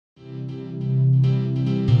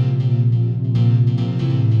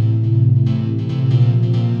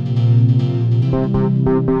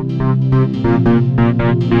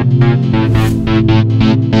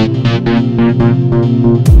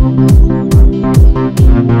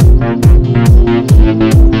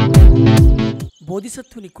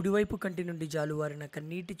బోధిసత్వుని కుడివైపు కంటి నుండి జాలువారిన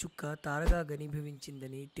కన్నీటి చుక్క తారగా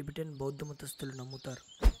ఘనీభవించిందని టిబెటన్ బౌద్ధ మతస్థులు నమ్ముతారు.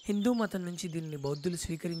 హిందూ మతం నుంచి దీనిని బౌద్ధులు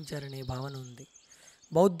స్వీకరించారనే భావన ఉంది.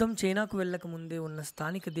 బౌద్ధం చైనాకు వెళ్ళక ముందే ఉన్న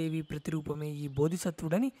స్థానిక దేవి ప్రతిరూపమే ఈ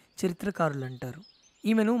బోధిసత్వుడని చరిత్రకారులు అంటారు.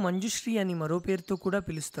 ఈమెను మంజుశ్రీ అని మరో పేరుతో కూడా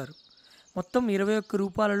పిలుస్తారు. మొత్తం 21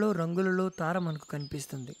 రూపాలలో రంగులలో తార మనకు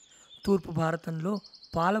కనిపిస్తుంది. తూర్పు భారతంలో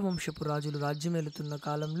పాలవంశపు రాజులు రాజ్యమేలుతున్న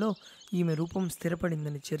కాలంలో ఈమె రూపం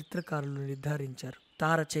స్థిరపడిందని చరిత్రకారులు నిర్ధారించారు.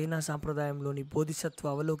 తార చైనా సాంప్రదాయంలోని బోధిసత్వ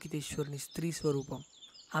అవలోకితేశ్వరుని స్త్రీ స్వరూపం.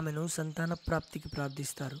 ఆమెను సంతాన ప్రాప్తికి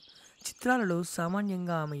ప్రార్థిస్తారు. చిత్రాలలో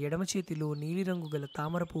సామాన్యంగా ఆమె ఎడమ చేతిలో నీలిరంగు గల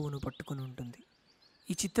తామర పువ్వును పట్టుకుని ఉంటుంది.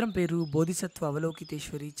 ఈ చిత్రం పేరు బోధిసత్వ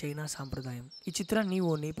అవలోకితేశ్వరి చైనా సాంప్రదాయం. ఈ చిత్రాన్ని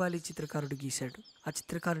ఓ నేపాలీ చిత్రకారుడు గీశాడు. ఆ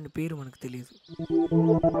చిత్రకారుని పేరు మనకు తెలియదు.